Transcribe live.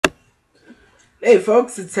Hey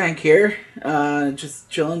folks, it's Hank here. Just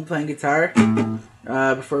chilling, playing guitar.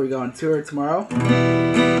 Before we go on tour tomorrow.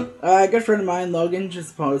 A good friend of mine, Logan,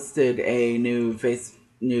 just posted a new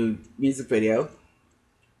music video.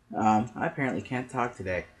 I apparently can't talk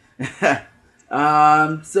today.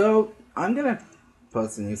 So I'm gonna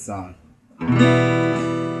post a new song.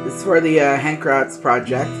 This is for the Hank Rotz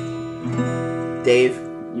project. Dave,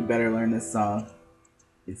 you better learn this song.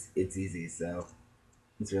 It's easy, so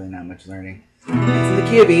it's really not much learning. It's in the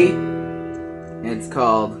key of E, and it's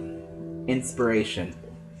called Inspiration.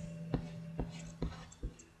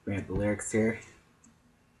 Bring up the lyrics here.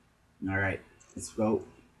 Alright, let's go.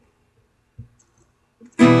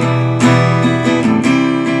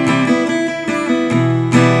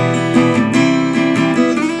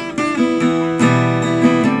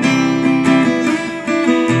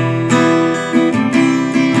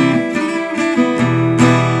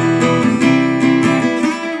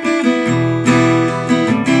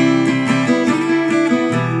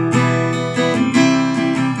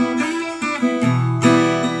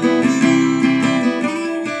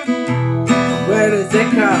 Where does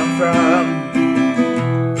it come from?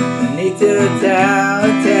 I need to tell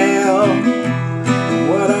a tale.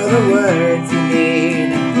 What are the words you need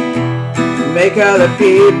to make other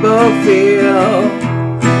people feel?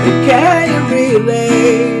 And can you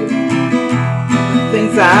relate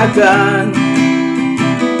things I've done?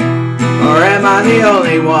 Or am I the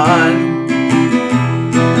only one?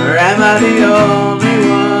 Or am I the only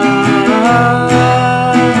one?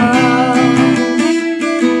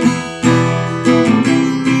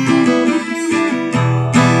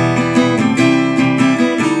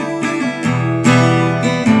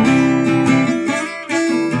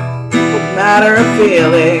 Matter of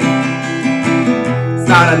feeling, it's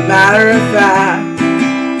not a matter of fact.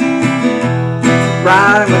 It's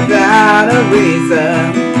rhyme without a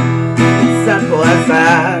reason, it's simple as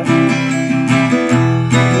that.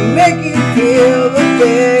 Make you feel the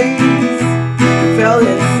things you felt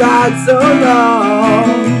inside so long.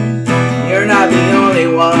 You're not the only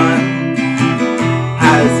one.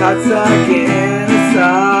 Had his heart stuck in a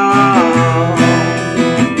song.